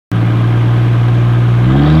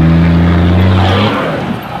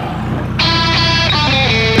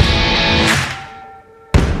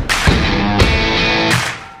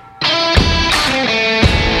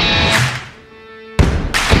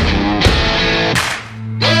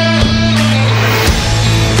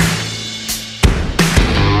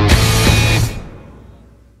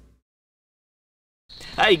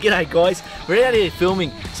Hey, g'day guys. We're out here filming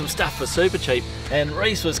some stuff for Supercheap, and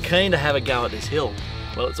Reese was keen to have a go at this hill.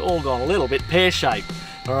 Well, it's all gone a little bit pear-shaped.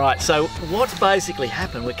 All right, so what's basically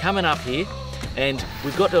happened, we're coming up here and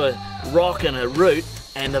we've got to a rock and a root,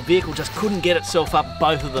 and the vehicle just couldn't get itself up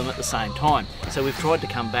both of them at the same time. So we've tried to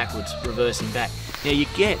come backwards, reversing back. Now you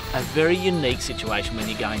get a very unique situation when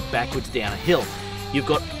you're going backwards down a hill. You've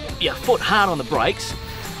got your foot hard on the brakes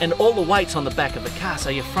and all the weight's on the back of the car, so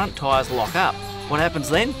your front tyres lock up. What happens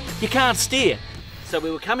then? You can't steer. So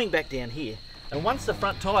we were coming back down here, and once the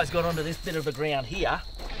front tyres got onto this bit of the ground here,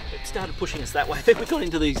 it started pushing us that way. Then we got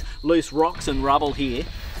into these loose rocks and rubble here,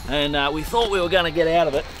 and we thought we were going to get out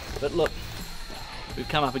of it, but look, we've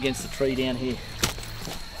come up against the tree down here.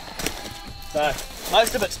 So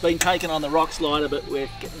most of it's been taken on the rock slider, but we're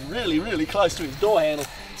getting really, really close to his door handle,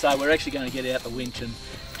 so we're actually going to get out the winch and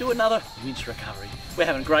do another winch recovery. We're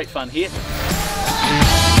having great fun here.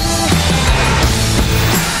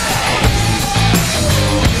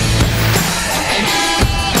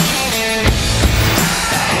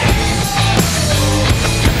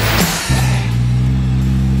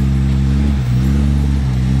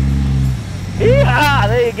 Yeah,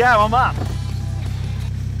 there you go, I'm up.